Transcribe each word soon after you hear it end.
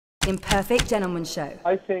Imperfect Gentleman Show.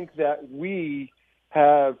 I think that we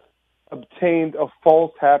have obtained a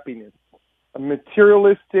false happiness, a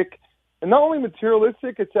materialistic, and not only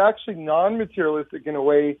materialistic, it's actually non-materialistic in a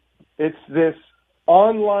way. It's this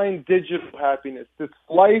online digital happiness, this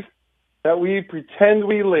life that we pretend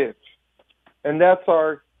we live. And that's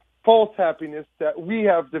our false happiness that we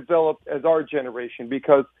have developed as our generation,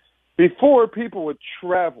 because before people would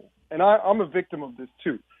travel, and I'm a victim of this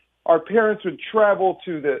too. Our parents would travel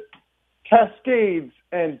to the Cascades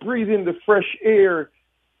and breathe in the fresh air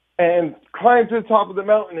and climb to the top of the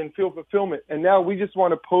mountain and feel fulfillment. And now we just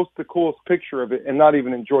want to post the coolest picture of it and not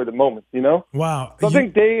even enjoy the moment, you know? Wow. So I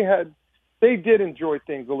think they did enjoy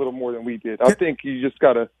things a little more than we did. I think you just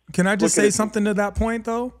got to... Can I just say something to that point,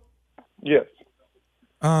 though? Yes.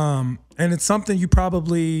 And it's something you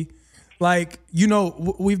probably, like, you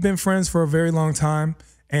know, we've been friends for a very long time,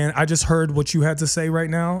 and I just heard what you had to say right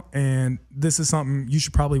now, and this is something, you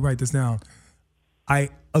should probably write this down. I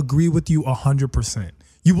agree with you 100%.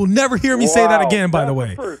 You will never hear me say that again, by the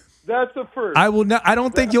way. That's a first. I will not. I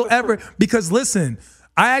don't think you'll ever, because listen,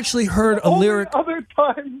 I actually heard a lyric.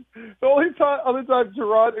 The only time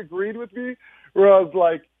Gerard agreed with me, where I was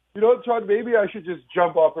like, you know what, Todd, maybe I should just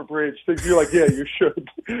jump off a bridge. So you're like, yeah, you should.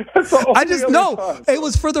 I just know it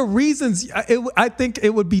was for the reasons. I think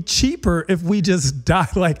it would be cheaper if we just die.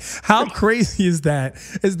 Like, how crazy is that?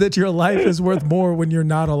 Is that your life is worth more when you're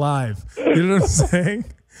not alive? You know what I'm saying?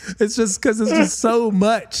 It's just because it's just so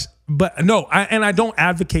much. But no, I don't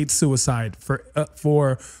advocate suicide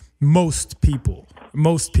for most people.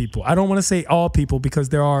 Most people. I don't want to say all people, because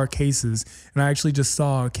there are cases, and I actually just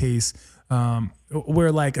saw a case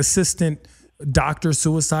where, like, assistant doctor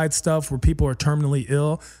suicide stuff, where people are terminally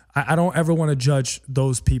ill. I don't ever want to judge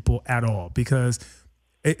those people at all, because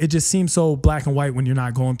it just seems so black and white when you're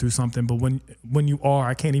not going through something. But when you are,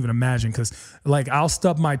 I can't even imagine, because, like, I'll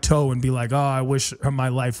stub my toe and be like, oh, I wish my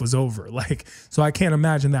life was over. Like, so I can't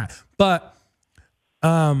imagine that. But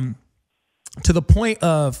to the point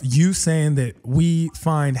of you saying that we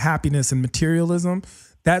find happiness in materialism,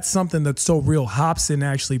 that's something that's so real. Hobson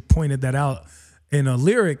actually pointed that out in a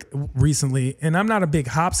lyric recently. And I'm not a big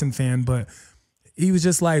Hobson fan, but he was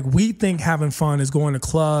just like, we think having fun is going to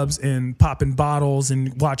clubs and popping bottles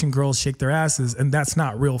and watching girls shake their asses, and that's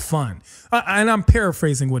not real fun. And I'm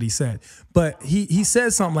paraphrasing what he said, but he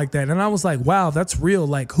said something like that. And I was like, wow, that's real.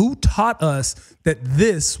 Like, who taught us that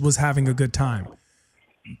this was having a good time?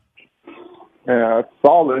 Yeah, that's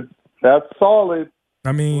solid. That's solid.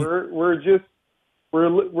 I mean,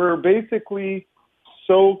 we're basically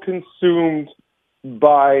so consumed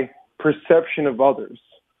by perception of others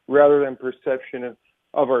rather than perception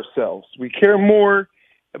of ourselves. We care more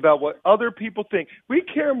about what other people think. We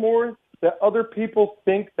care more that other people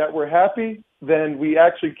think that we're happy than we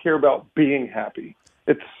actually care about being happy.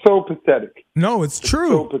 It's so pathetic. No, it's true.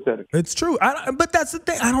 So pathetic. It's true. But that's the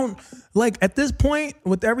thing. I don't, like, at this point,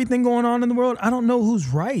 with everything going on in the world, I don't know who's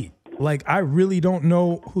right. Like, I really don't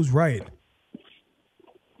know who's right.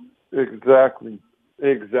 Exactly.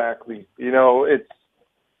 You know,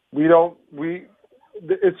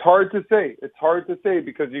 it's hard to say. It's hard to say,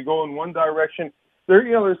 because you go in one direction.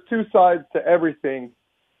 There's two sides to everything.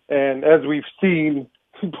 And as we've seen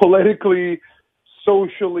politically,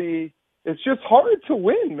 socially, it's just hard to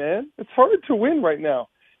win, man. It's hard to win right now.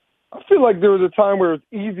 I feel like there was a time where it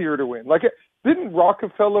was easier to win. Like, didn't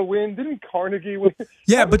Rockefeller win? Didn't Carnegie win?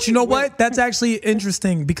 Yeah, but you know what? That's actually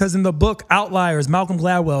interesting, because in the book Outliers, Malcolm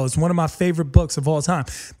Gladwell is one of my favorite books of all time.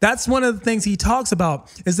 That's one of the things he talks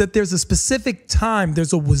about, is that there's a specific time,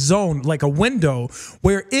 there's a zone, like a window,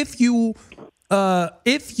 where if you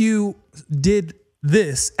did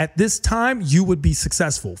this at this time, you would be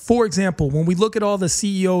successful. For example, when we look at all the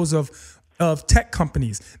CEOs of tech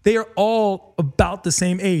companies, they are all about the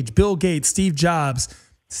same age. Bill Gates, Steve Jobs,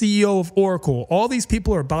 CEO of Oracle, all these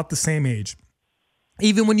people are about the same age.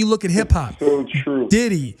 Even when you look at hip hop, so true.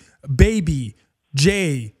 Diddy, Baby,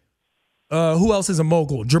 Jay, who else is a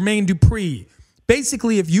mogul? Jermaine Dupri.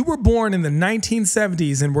 Basically, if you were born in the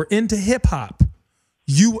 1970s and were into hip hop,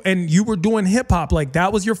 you were doing hip hop, like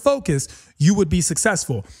that was your focus, you would be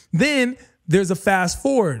successful. Then there's a fast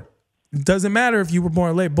forward. It doesn't matter if you were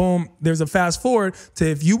born late, boom, there's a fast forward to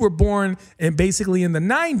if you were born in basically in the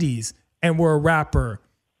 90s and were a rapper.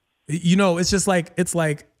 You know, it's just like, it's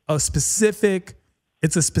a specific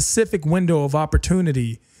window of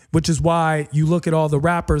opportunity, which is why you look at all the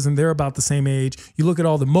rappers and they're about the same age. You look at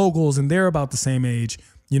all the moguls and they're about the same age.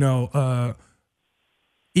 You know,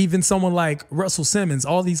 even someone like Russell Simmons,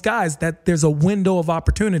 all these guys, that there's a window of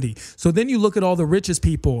opportunity. So then you look at all the richest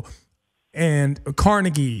people and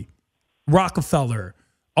Carnegie, Rockefeller,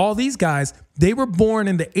 all these guys, they were born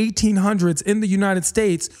in the 1800s in the United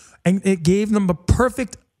States, and it gave them a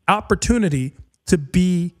perfect opportunity to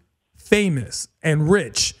be famous and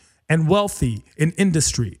rich and wealthy in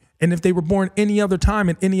industry. And if they were born any other time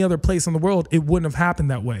in any other place in the world, it wouldn't have happened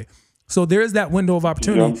that way. So there is that window of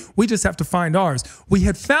opportunity. Yeah. We just have to find ours. We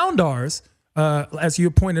had found ours, as you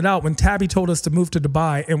pointed out, when Tabby told us to move to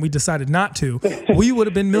Dubai and we decided not to. We would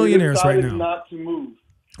have been millionaires right now. Not to move.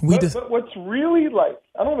 But what's really like,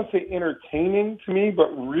 I don't want to say entertaining to me, but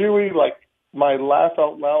really like my laugh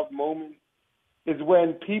out loud moment is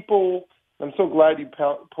when people, I'm so glad you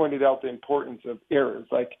pointed out the importance of errors.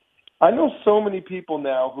 Like, I know so many people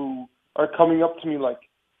now who are coming up to me like,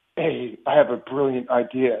 hey, I have a brilliant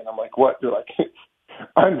idea. And I'm like, what? They're like,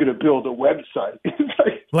 I'm going to build a website.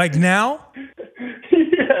 Like now? Yeah.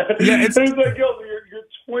 It's like, yo, you're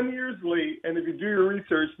 20 years late. And if you do your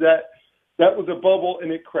research, that was a bubble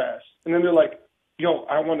and it crashed. And then they're like, yo,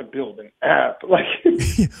 I want to build an app. Like,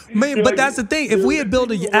 man, but like, that's the thing. If we had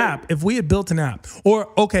built an app,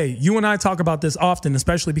 or okay, you and I talk about this often,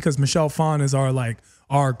 especially because Michelle Phan is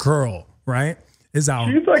our girl, right? She's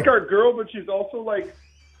like our girl, but she's also like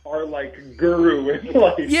our guru in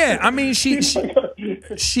life. Yeah, I mean she is.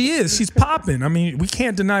 She's popping. I mean, we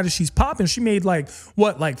can't deny that she's popping. She made like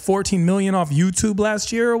 14 million off YouTube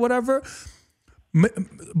last year or whatever.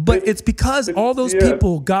 But it's because all those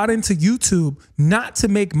people got into YouTube not to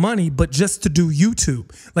make money, but just to do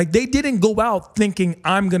YouTube. Like, they didn't go out thinking,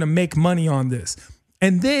 I'm going to make money on this.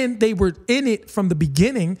 And then they were in it from the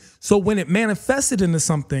beginning. So when it manifested into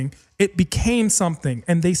something, it became something,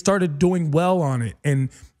 and they started doing well on it. And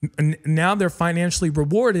now they're financially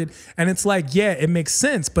rewarded. And it's like, yeah, it makes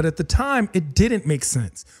sense. But at the time, it didn't make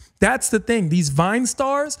sense. That's the thing. These Vine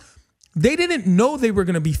stars, they didn't know they were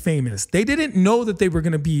going to be famous. They didn't know that they were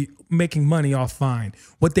going to be making money off Vine.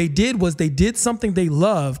 What they did was they did something they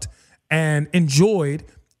loved and enjoyed,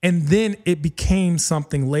 and then it became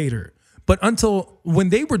something later. But until when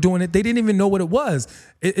they were doing it, they didn't even know what it was.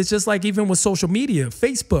 It's just like even with social media,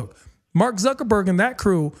 Facebook, Mark Zuckerberg and that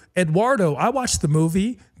crew, Eduardo, I watched the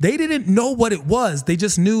movie. They didn't know what it was. They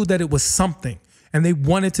just knew that it was something. And they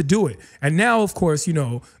wanted to do it. And now, of course,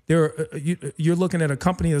 you're looking at a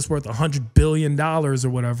company that's worth $100 billion or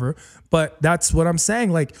whatever. But that's what I'm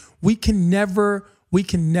saying. Like, we can never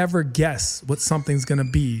guess what something's going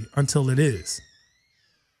to be until it is.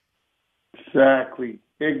 Exactly.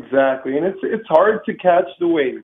 And it's hard to catch the wave.